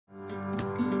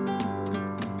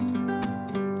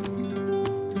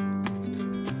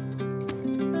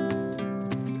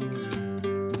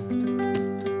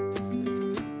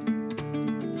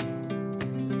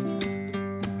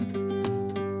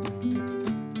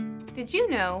Did you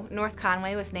know North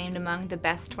Conway was named among the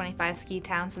best 25 ski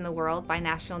towns in the world by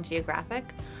National Geographic?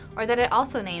 Or that it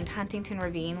also named Huntington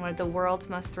Ravine one of the world's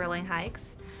most thrilling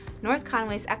hikes? North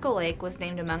Conway's Echo Lake was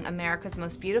named among America's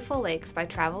most beautiful lakes by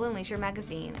Travel and Leisure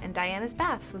magazine, and Diana's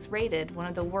Baths was rated one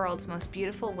of the world's most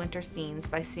beautiful winter scenes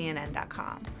by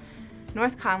CNN.com.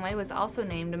 North Conway was also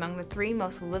named among the 3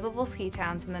 most livable ski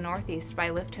towns in the Northeast by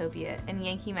Liftopia, and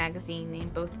Yankee magazine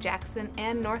named both Jackson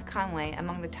and North Conway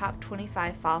among the top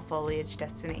 25 fall foliage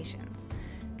destinations.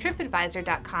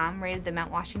 TripAdvisor.com rated the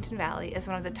Mount Washington Valley as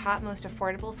one of the top most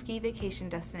affordable ski vacation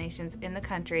destinations in the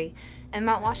country, and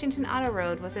Mount Washington Auto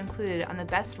Road was included on the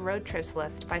best road trips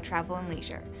list by Travel and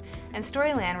Leisure. And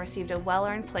Storyland received a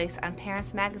well-earned place on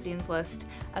Parents Magazine's list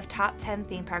of top 10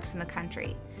 theme parks in the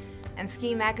country. And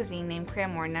Ski Magazine named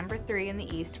Cranmore number 3 in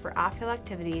the East for off-hill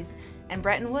activities, and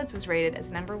Bretton Woods was rated as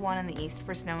number 1 in the East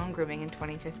for snow and grooming in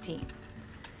 2015.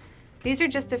 These are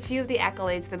just a few of the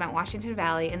accolades the Mount Washington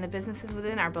Valley and the businesses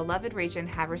within our beloved region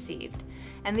have received.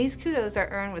 And these kudos are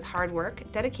earned with hard work,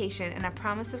 dedication, and a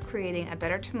promise of creating a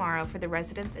better tomorrow for the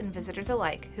residents and visitors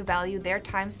alike who value their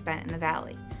time spent in the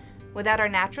valley. Without our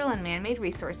natural and man-made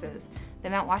resources, the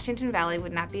Mount Washington Valley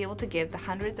would not be able to give the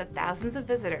hundreds of thousands of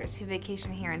visitors who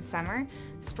vacation here in summer,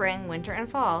 spring, winter, and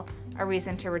fall a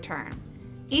reason to return.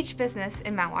 Each business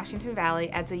in Mount Washington Valley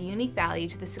adds a unique value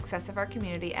to the success of our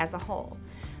community as a whole.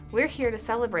 We're here to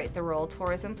celebrate the role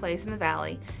tourism plays in the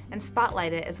Valley and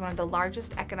spotlight it as one of the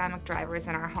largest economic drivers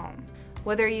in our home.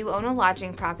 Whether you own a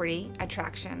lodging property,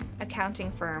 attraction,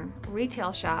 accounting firm,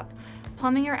 retail shop,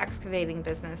 plumbing or excavating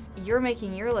business, you're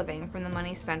making your living from the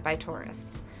money spent by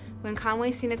tourists. When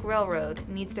Conway Scenic Railroad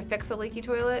needs to fix a leaky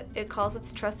toilet, it calls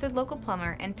its trusted local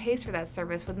plumber and pays for that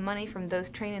service with money from those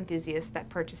train enthusiasts that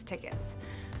purchase tickets.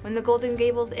 When the Golden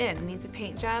Gables Inn needs a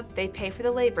paint job, they pay for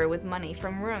the labor with money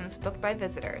from rooms booked by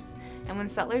visitors. And when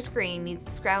Settlers Green needs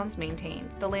its grounds maintained,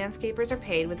 the landscapers are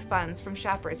paid with funds from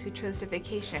shoppers who chose to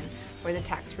vacation where the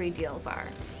tax-free deals are.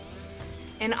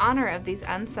 In honor of these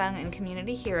unsung and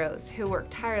community heroes who work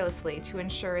tirelessly to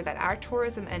ensure that our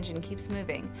tourism engine keeps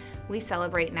moving, we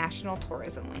celebrate National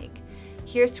Tourism Week.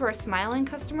 Here's to our smiling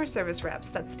customer service reps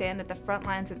that stand at the front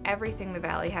lines of everything the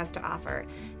Valley has to offer,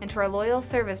 and to our loyal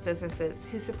service businesses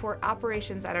who support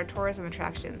operations at our tourism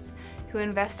attractions, who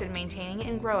invest in maintaining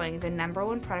and growing the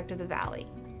 #1 product of the Valley,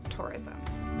 tourism.